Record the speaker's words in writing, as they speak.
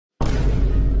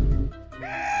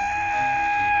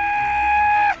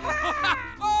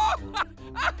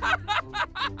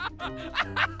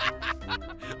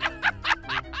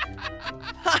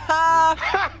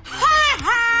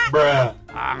Bruh.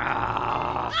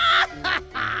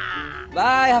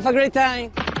 Bye, have a great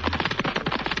time.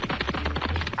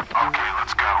 Okay,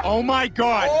 let's go. Oh my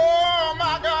God! Oh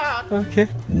my God! Okay.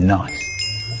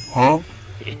 Nice. Huh?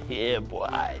 Yeah,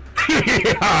 boy.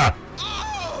 Yeah.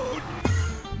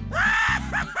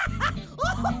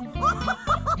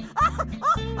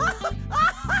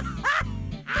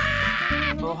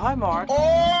 Oh, hi, Mark.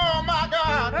 Oh my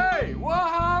God! Hey, what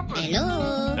happened?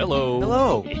 Hello. Hello.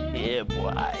 Hello. Yeah,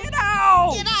 boy. Get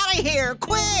out! Get out of here,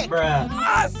 quick! Bruh.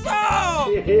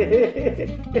 Awesome!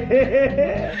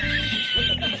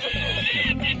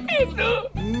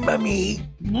 Mummy.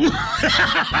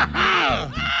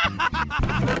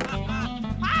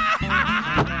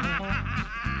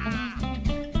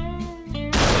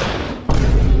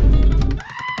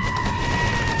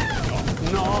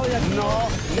 No, no,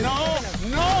 no,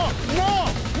 no, no!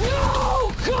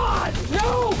 No, God!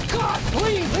 No, God,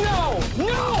 please, no!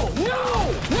 No,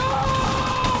 no, no!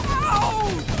 No,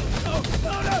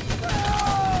 no, no,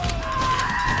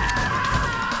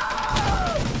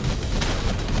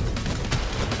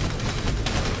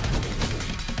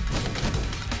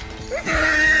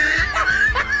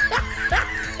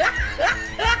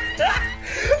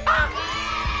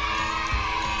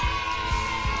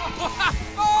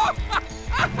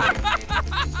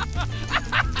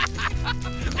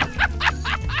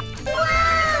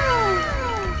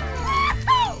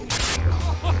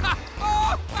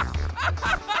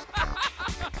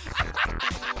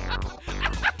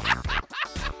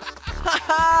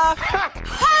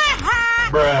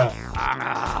 Bruh.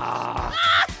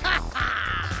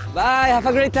 Bye, have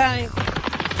a great time.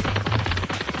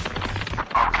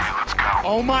 Okay, let's go.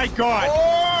 Oh my God!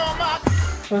 Oh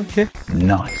my. Okay.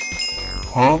 Nice.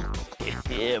 Huh?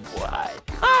 Yeah, boy.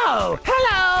 Oh,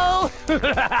 hello!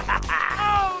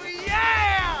 Oh,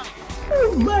 yeah!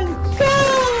 Oh, my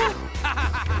God.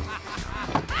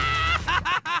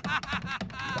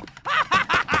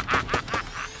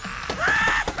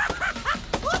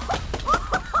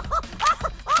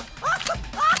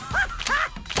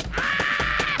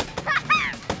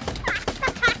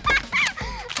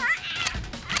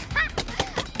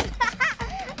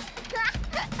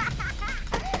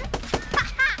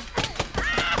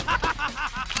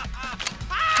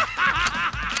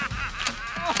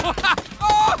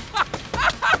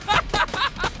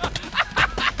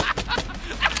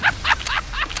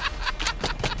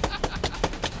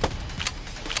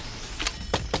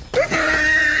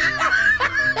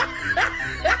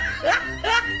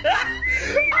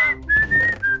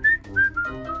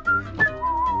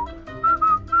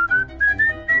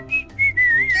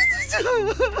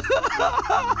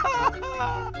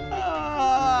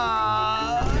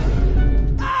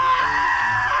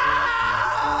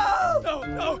 No,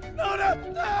 no, no, no,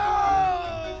 no!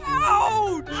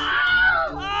 Ouch!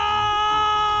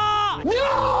 Ah!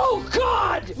 No,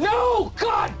 God! No,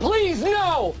 God, please,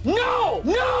 no! No,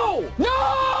 no, no!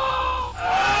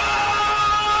 Ah!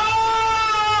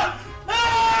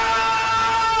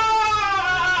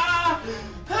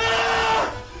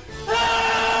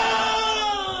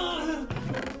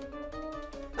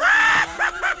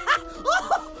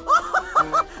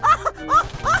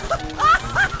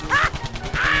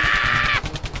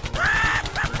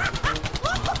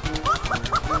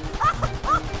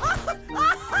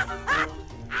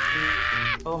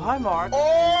 Oh, hi, Mark.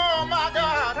 Oh my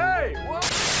God! Hey, what?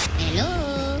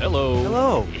 Hello. Hello.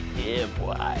 Hello. Yeah,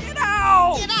 boy. Get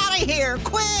out! Get out of here,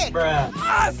 quick! Bruh.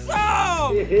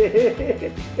 Awesome!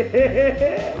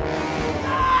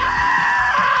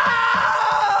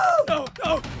 No,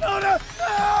 no, no, no, no!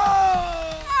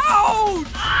 Ouch!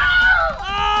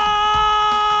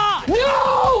 Ah!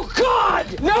 No, God!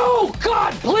 No,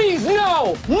 God, please,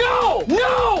 no! No,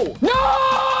 no, no!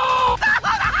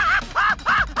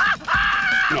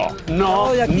 No,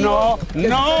 Oh, y aquí- no, que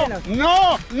no, suena.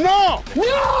 no, no!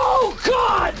 No,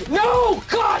 God! No,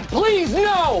 God, please,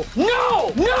 no!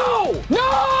 No, no, no!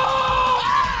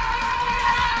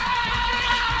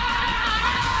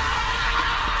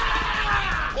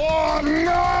 Oh no!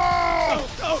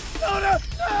 No, no, no,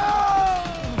 no!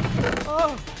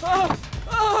 Oh, oh,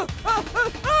 oh,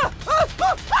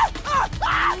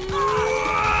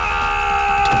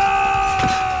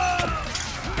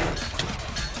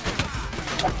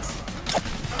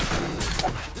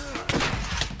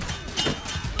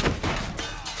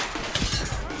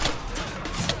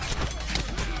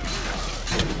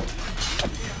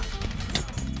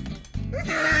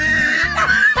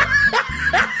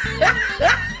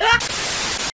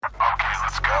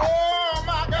 Oh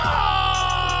my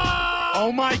God!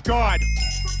 Oh my God!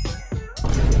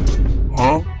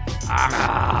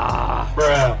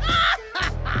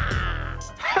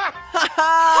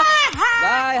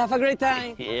 have a great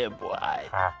time. Yeah, boy.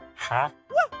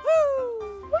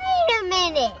 Wait a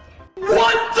minute.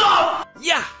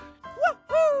 Yeah.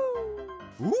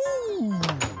 Ooh.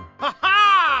 Ha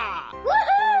ha!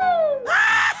 Woohoo!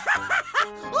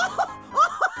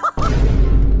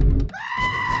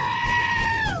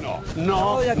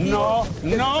 No, no,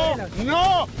 no,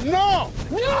 no, no!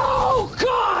 No,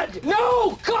 God!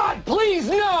 No, God, please,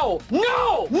 no!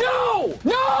 No! No!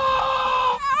 No!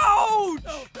 Ouch!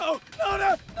 No, no,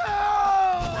 no, no!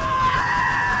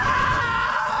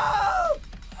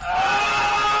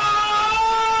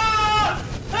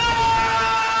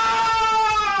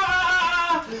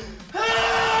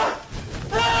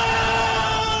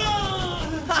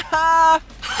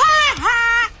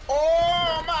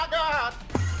 Oh my God!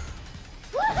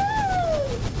 Woohoo!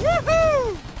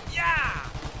 Woohoo! Yeah!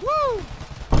 Woo!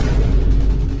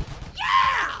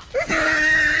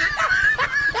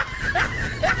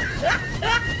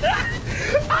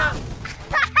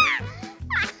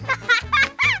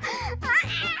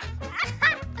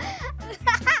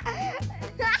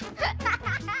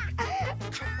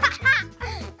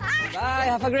 Bye,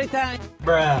 have a great time.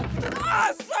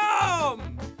 Awesome!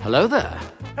 Hello there.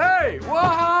 Hey, what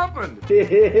happened?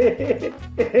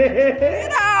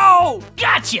 No!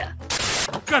 Gotcha!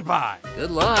 Goodbye.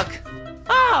 Good luck.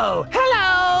 Oh,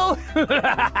 hello!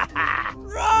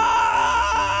 Run!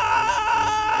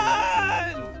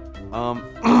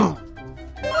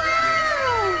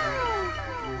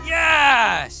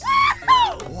 Yes!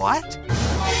 What?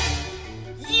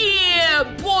 Yeah,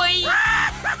 boy!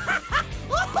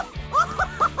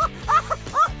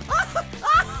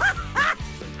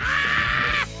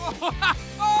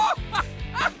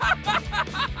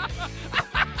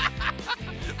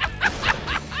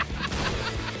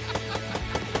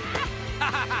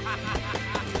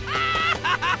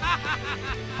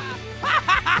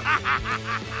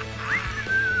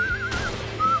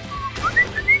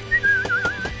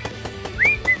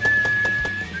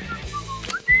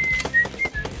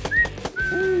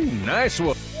 Nice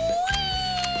one.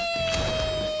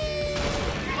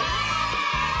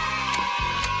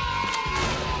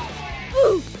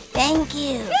 Thank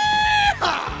you.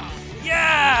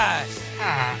 Yes!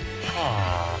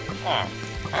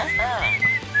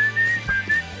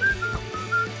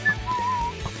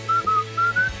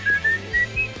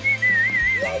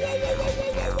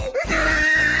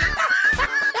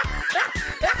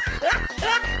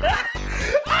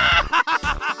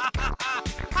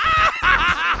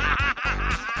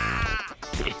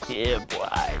 Yeah,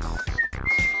 boy.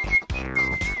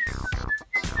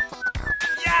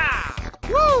 Yeah!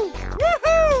 Woo!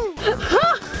 Woohoo!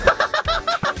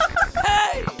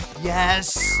 Hey!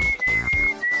 Yes.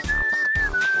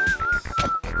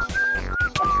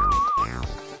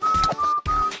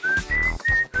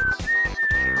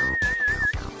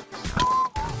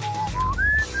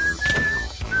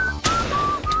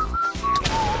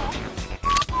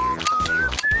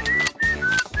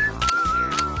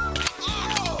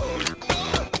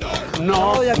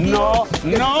 No, no,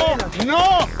 no,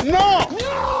 no, no!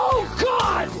 No,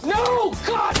 God! No,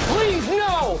 God, please,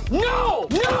 no! No!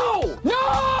 No! No!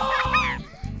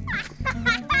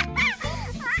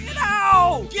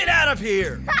 No! Get out of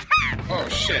here! Oh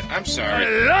shit, I'm sorry.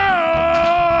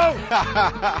 Hello!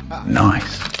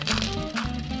 Nice.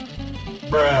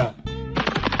 Bruh.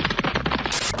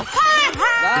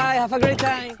 Bye, have a great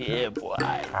time. Yeah, boy.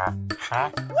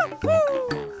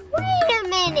 Wait a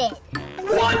minute.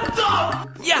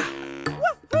 Yeah!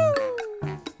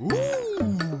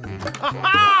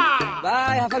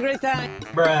 Bye, have a great time.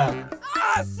 Bruh.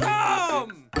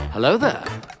 Awesome! Hello there.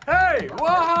 Hey,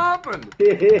 what happened?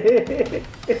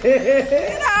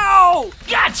 No!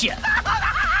 Gotcha!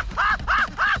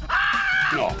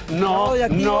 No, no,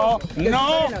 no,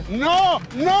 no, no,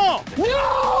 no!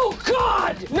 No,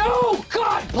 God! No,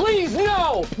 God, please,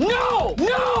 no! No!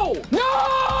 No! No!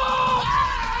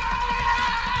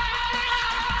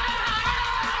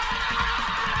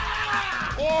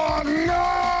 Oh no!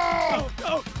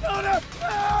 No, no, no,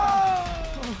 no!